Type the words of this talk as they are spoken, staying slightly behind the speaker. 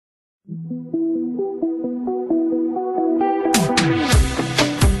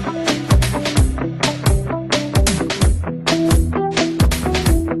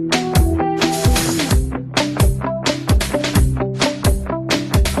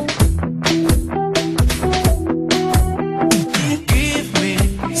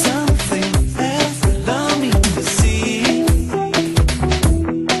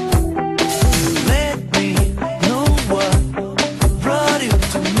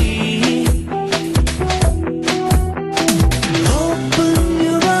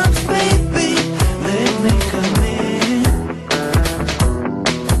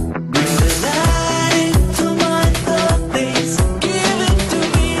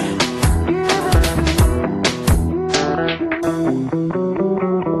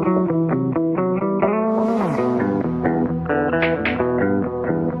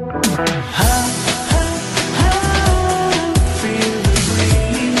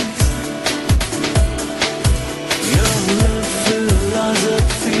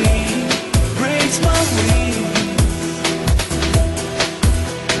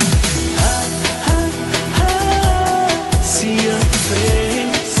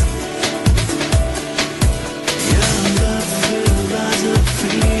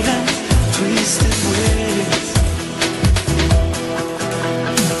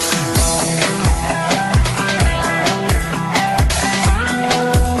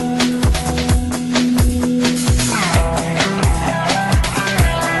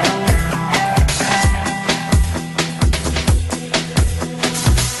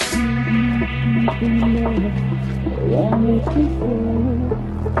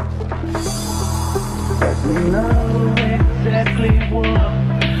know exactly what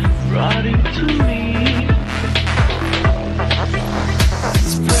brought it to me.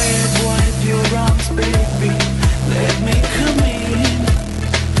 Spread wide your arms, baby, let me come in.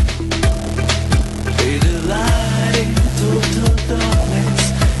 Be the light in total darkness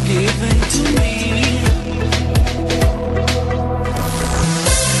given to me.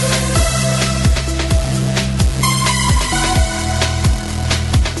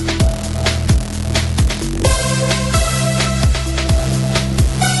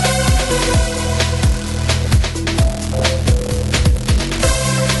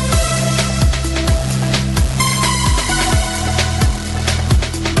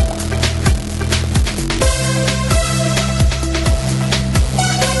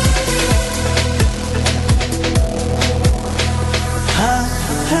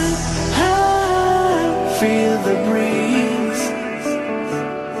 Feel the breeze.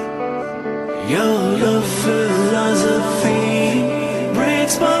 Your love philosophy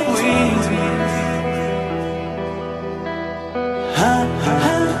breaks my wings.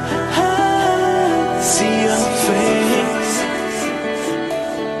 See your face.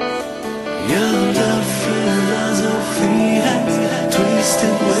 Your